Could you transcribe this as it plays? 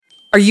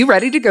Are you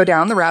ready to go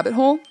down the rabbit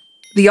hole?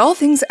 The All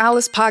Things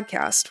Alice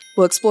podcast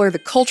will explore the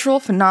cultural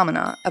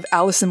phenomena of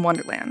Alice in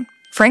Wonderland.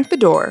 Frank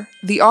Beddor,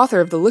 the author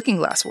of the Looking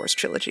Glass Wars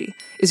trilogy,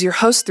 is your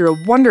host through a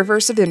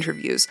wonderverse of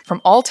interviews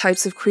from all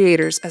types of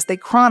creators as they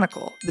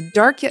chronicle the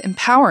dark yet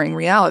empowering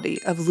reality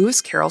of Lewis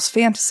Carroll's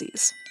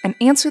fantasies and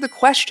answer the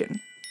question,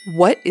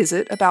 what is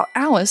it about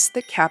Alice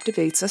that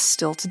captivates us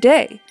still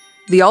today?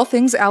 The All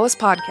Things Alice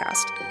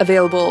podcast,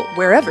 available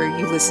wherever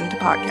you listen to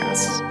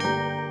podcasts.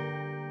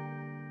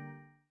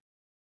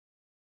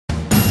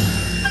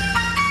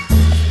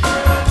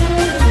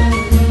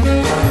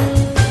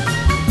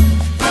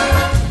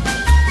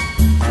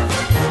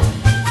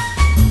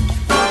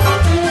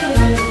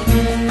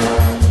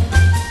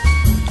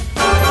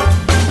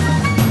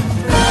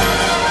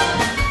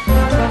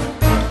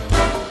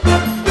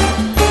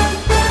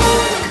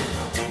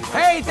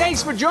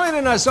 Thanks for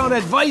joining us on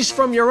Advice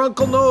from Your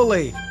Uncle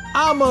Noli.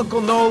 I'm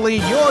Uncle Noli,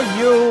 you're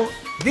you.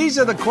 These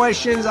are the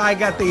questions, I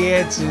got the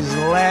answers.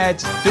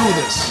 Let's do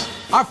this.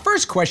 Our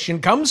first question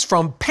comes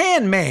from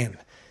Pan Man.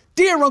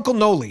 Dear Uncle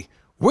Noli,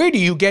 where do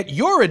you get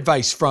your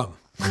advice from?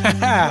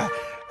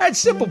 That's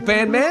simple,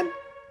 Pan Man.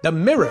 The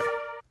mirror.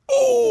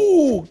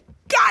 Ooh,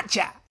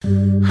 gotcha.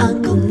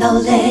 Uncle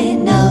Noli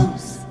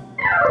knows.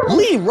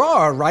 Lee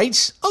Raw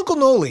writes, Uncle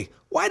Noli,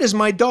 why does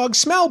my dog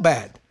smell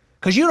bad?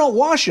 Because you don't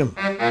wash him.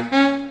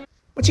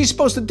 What's he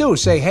supposed to do?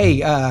 Say, hey,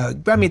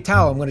 grab me a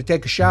towel, I'm going to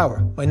take a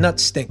shower. My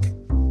nuts stink.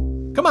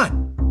 Come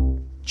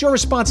on. It's your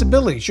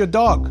responsibility. It's your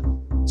dog.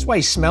 That's why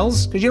he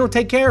smells, because you don't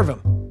take care of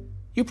him.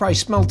 You probably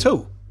smell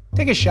too.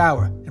 Take a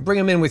shower and bring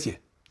him in with you.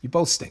 You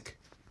both stink.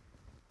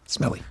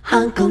 Smelly.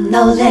 Uncle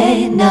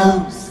Noli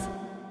knows.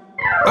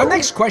 Our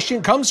next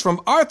question comes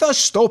from Arthur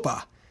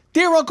Stopa.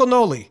 Dear Uncle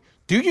Noli,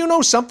 do you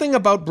know something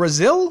about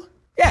Brazil?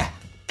 Yeah,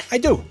 I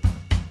do.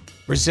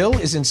 Brazil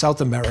is in South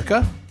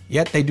America,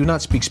 yet they do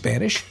not speak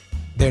Spanish.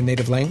 Their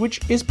native language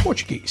is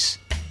Portuguese.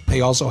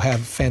 They also have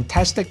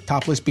fantastic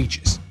topless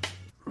beaches.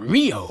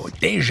 Rio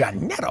de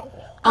Janeiro.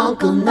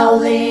 Uncle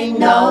Noli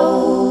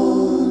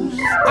knows.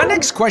 Our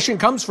next question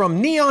comes from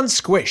Neon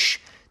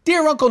Squish.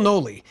 Dear Uncle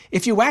Noli,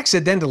 if you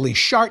accidentally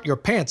shart your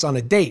pants on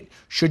a date,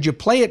 should you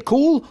play it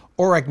cool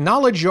or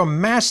acknowledge your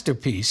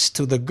masterpiece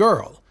to the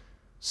girl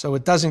so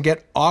it doesn't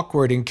get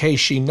awkward in case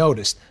she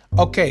noticed?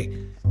 Okay,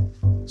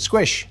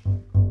 Squish,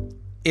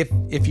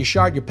 if you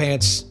shart your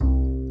pants,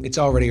 it's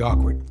already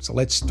awkward. So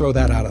let's throw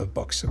that out of the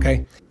books,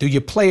 okay? Do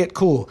you play it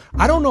cool?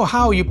 I don't know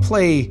how you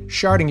play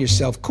sharting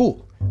yourself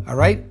cool, all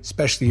right?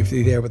 Especially if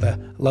you're there with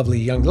a lovely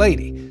young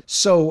lady.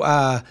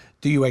 So,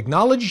 do you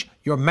acknowledge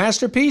your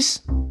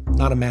masterpiece?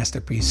 Not a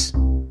masterpiece.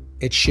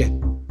 It's shit.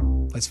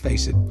 Let's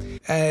face it.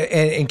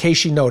 And in case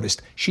she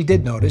noticed, she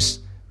did notice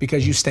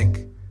because you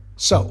stink.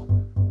 So,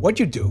 what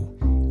you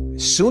do,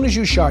 as soon as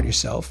you shart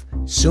yourself,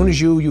 as soon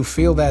as you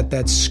feel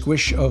that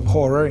squish of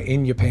horror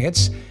in your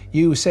pants,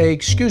 you say,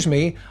 excuse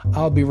me,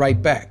 I'll be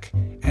right back.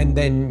 And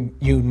then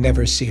you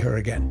never see her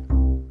again.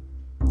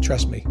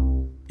 Trust me,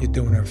 you're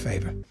doing her a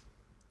favor.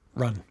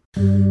 Run.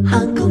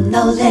 Uncle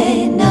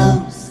Noli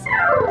knows.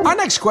 Our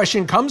next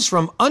question comes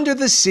from Under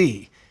the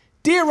Sea.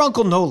 Dear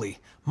Uncle Noli,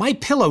 my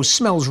pillow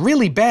smells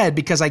really bad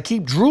because I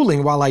keep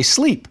drooling while I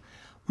sleep.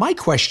 My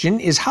question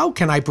is, how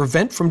can I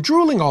prevent from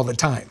drooling all the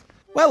time?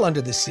 Well,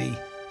 Under the Sea,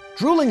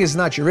 drooling is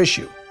not your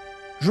issue.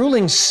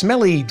 Drooling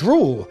smelly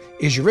drool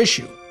is your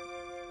issue.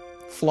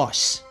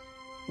 Floss,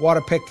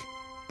 water pick,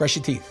 brush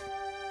your teeth.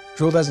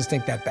 Drool doesn't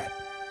stink that bad.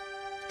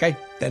 Okay?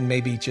 Then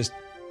maybe just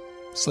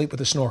sleep with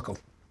a snorkel.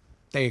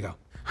 There you go.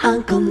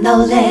 Uncle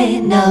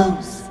Noli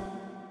knows.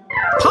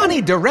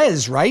 Pani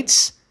Derez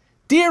writes,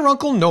 Dear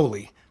Uncle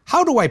Noli,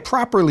 how do I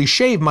properly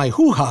shave my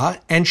hoo-ha,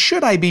 and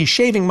should I be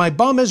shaving my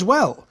bum as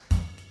well?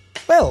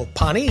 Well,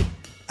 Pani,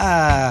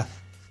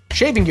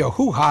 shaving your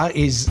hoo-ha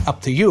is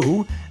up to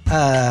you.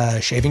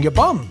 Shaving your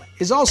bum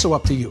is also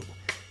up to you.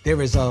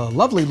 There is a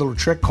lovely little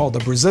trick called the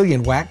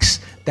Brazilian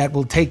wax that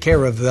will take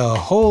care of the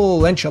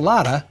whole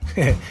enchilada,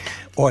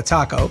 or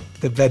taco,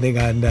 depending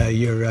on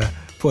your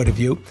point of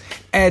view,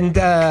 and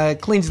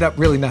cleans it up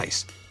really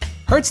nice.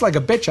 Hurts like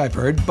a bitch, I've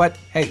heard, but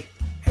hey,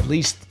 at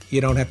least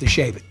you don't have to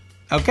shave it,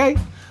 okay?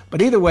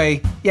 But either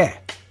way, yeah,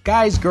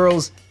 guys,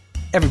 girls,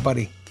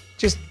 everybody,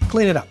 just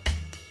clean it up.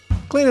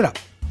 Clean it up,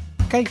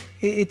 okay?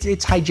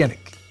 It's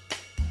hygienic,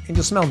 and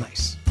you'll smell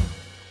nice.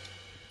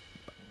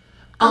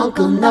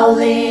 Uncle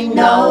Noli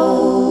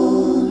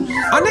knows.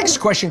 Our next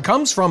question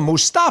comes from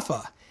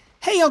Mustafa.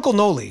 Hey, Uncle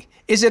Noli,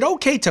 is it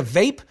okay to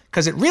vape?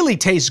 Because it really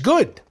tastes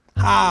good.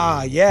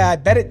 Ah, yeah, I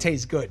bet it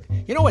tastes good.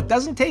 You know what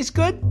doesn't taste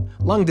good?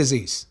 Lung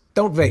disease.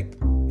 Don't vape.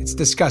 It's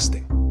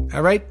disgusting,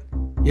 all right?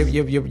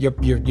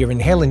 You're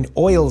inhaling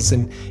oils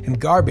and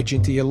garbage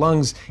into your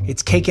lungs.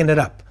 It's caking it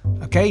up,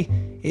 okay?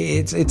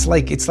 It's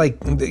like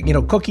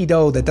cookie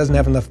dough that doesn't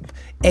have enough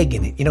egg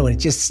in it, and it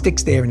just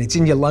sticks there and it's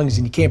in your lungs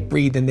and you can't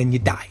breathe and then you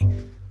die.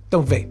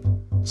 Don't vape.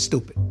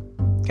 Stupid.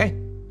 Okay?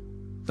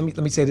 Let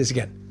me say this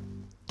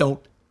again. Don't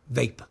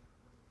vape.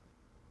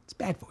 It's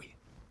bad for you.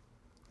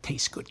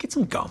 Tastes good. Get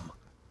some gum.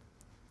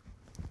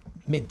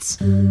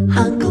 Mints.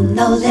 Uncle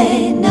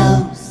Noli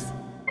knows.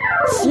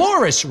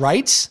 Floris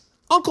writes,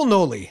 Uncle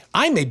Noli,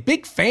 I'm a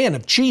big fan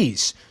of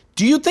cheese.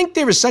 Do you think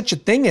there is such a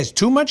thing as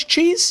too much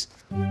cheese?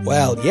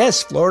 Well,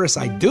 yes, Floris,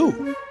 I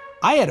do.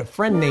 I had a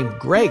friend named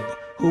Greg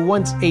who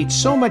once ate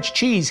so much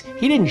cheese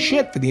he didn't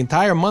shit for the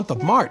entire month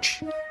of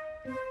March.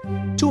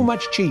 Too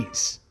much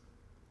cheese.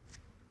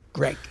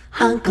 Greg.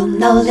 Uncle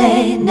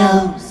Noli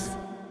knows.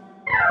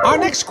 Our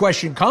next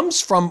question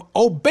comes from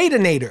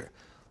Obedinator.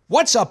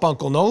 What's up,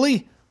 Uncle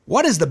Noli?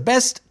 What is the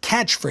best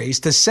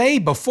catchphrase to say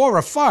before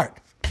a fart?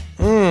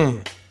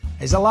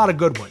 There's a lot of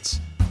good ones.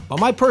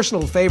 But my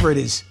personal favorite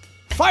is,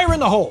 fire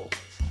in the hole.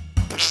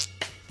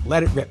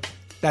 Let it rip.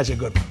 That's a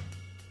good one.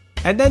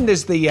 And then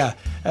there's the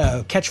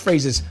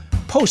catchphrases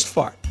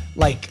post-fart.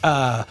 Like,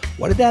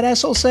 what did that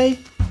asshole say?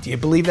 Do you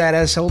believe that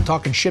asshole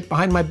talking shit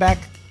behind my back?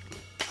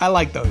 I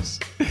like those.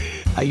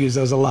 I use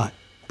those a lot.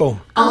 Boom.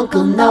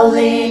 Uncle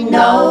Noli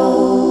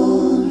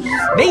knows.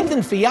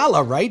 Nathan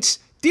Fiala writes,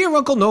 Dear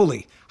Uncle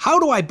Noli, how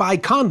do I buy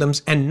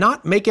condoms and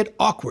not make it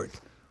awkward?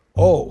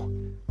 Oh,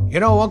 you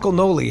know, Uncle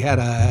Noli had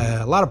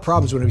a lot of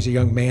problems when he was a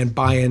young man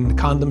buying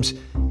condoms.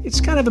 It's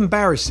kind of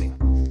embarrassing.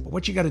 But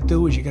what you got to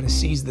do is you got to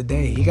seize the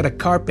day. You got to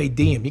carpe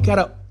diem. You got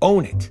to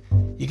own it.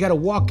 You got to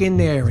walk in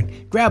there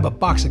and grab a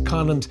box of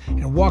condoms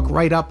and walk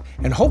right up.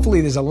 And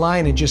hopefully there's a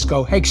line and just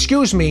go, hey,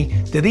 excuse me,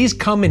 do these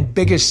come in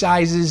bigger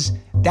sizes?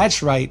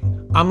 That's right.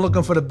 I'm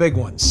looking for the big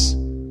ones.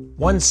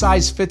 One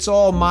size fits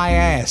all my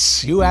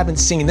ass. You haven't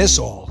seen this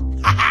all.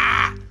 Ha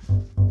ha!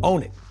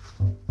 Own it.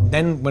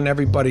 Then when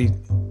everybody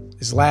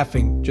is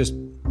laughing, just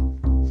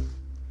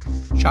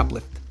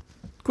shoplift.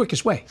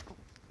 Quickest way.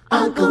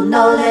 Uncle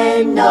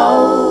Noli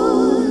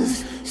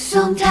knows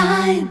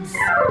sometimes.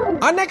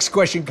 Our next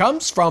question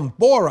comes from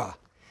Bora.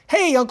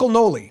 Hey, Uncle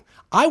Noli,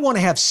 I want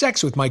to have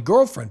sex with my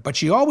girlfriend, but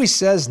she always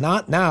says,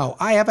 not now,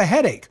 I have a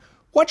headache.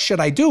 What should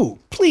I do?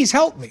 Please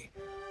help me.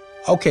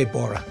 Okay,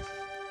 Bora,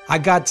 I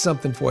got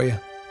something for you.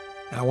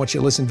 Now I want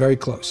you to listen very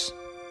close.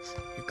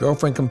 Your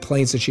girlfriend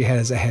complains that she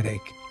has a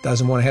headache,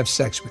 doesn't want to have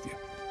sex with you.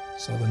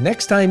 So the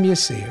next time you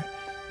see her,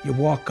 you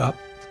walk up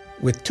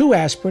with 2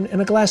 aspirin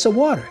and a glass of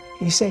water.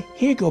 And you say,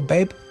 here you go,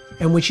 babe.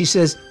 And when she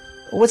says,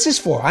 well, what's this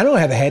for? I don't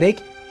have a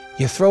headache.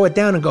 You throw it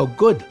down and go,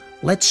 good,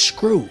 let's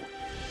screw.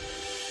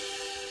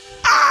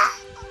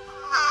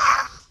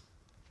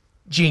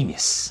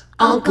 Genius.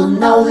 Uncle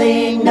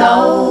Noli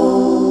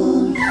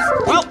knows.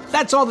 Well,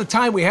 that's all the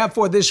time we have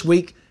for this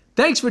week.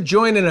 Thanks for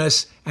joining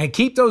us, and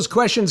keep those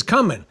questions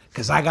coming,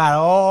 because I got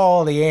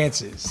all the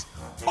answers.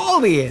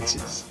 All the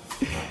answers.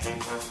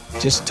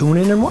 Just tune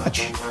in and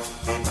watch.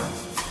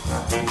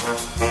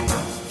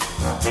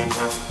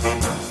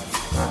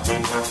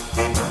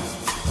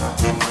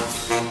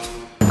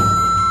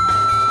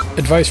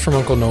 Advice from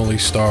Uncle Noli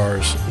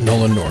stars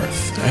Nolan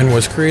North and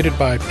was created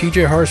by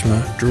PJ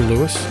Harsma, Drew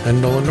Lewis,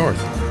 and Nolan North.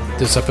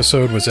 This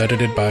episode was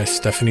edited by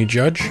Stephanie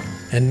Judge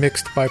and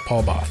mixed by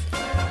Paul Both.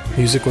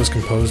 Music was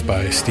composed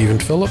by Stephen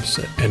Phillips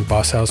and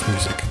Boss House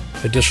Music.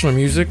 Additional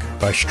music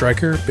by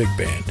Stryker Big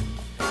Band.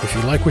 If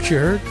you like what you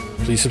heard,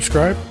 please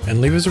subscribe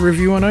and leave us a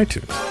review on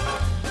iTunes.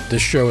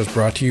 This show is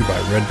brought to you by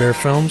Red Bear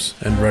Films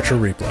and Retro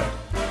Replay.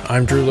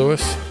 I'm Drew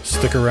Lewis.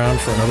 Stick around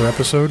for another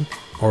episode,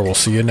 or we'll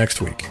see you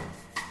next week.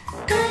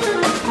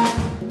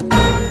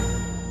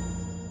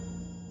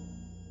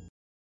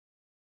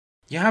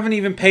 You haven't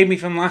even paid me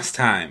from last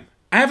time.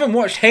 I haven't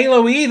watched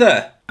Halo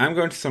either. I'm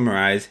going to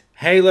summarize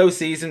Halo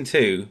Season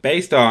 2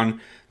 based on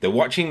the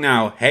Watching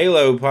Now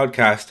Halo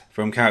podcast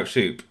from Couch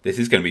Soup. This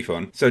is going to be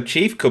fun. So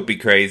Chief could be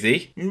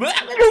crazy.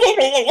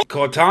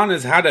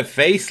 Cortana's had a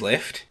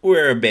facelift.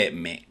 We're a bit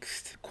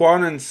mixed.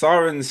 Quan and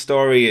Soren's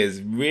story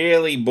is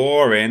really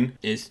boring.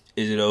 Is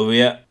it over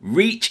yet?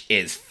 Reach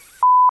is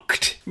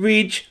f***ed.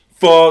 Reach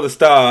for the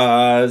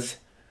stars.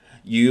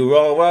 You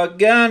all are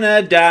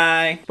gonna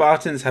die.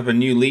 Spartans have a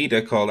new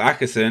leader called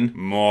Ackerson.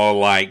 More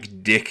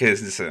like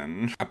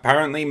Dickerson.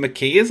 Apparently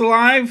McKee is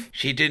alive?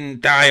 She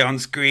didn't die on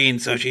screen,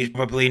 so she's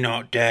probably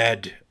not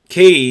dead.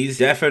 Key's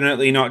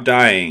definitely not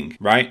dying.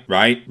 Right.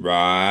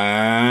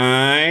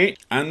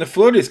 And the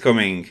flood is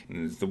coming.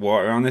 Is the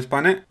water on this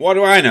planet? What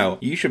do I know?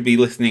 You should be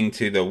listening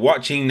to the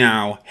Watching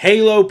Now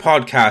Halo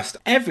podcast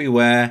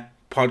everywhere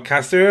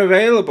podcasts are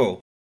available.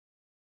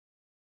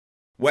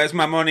 Where's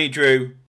my money, Drew?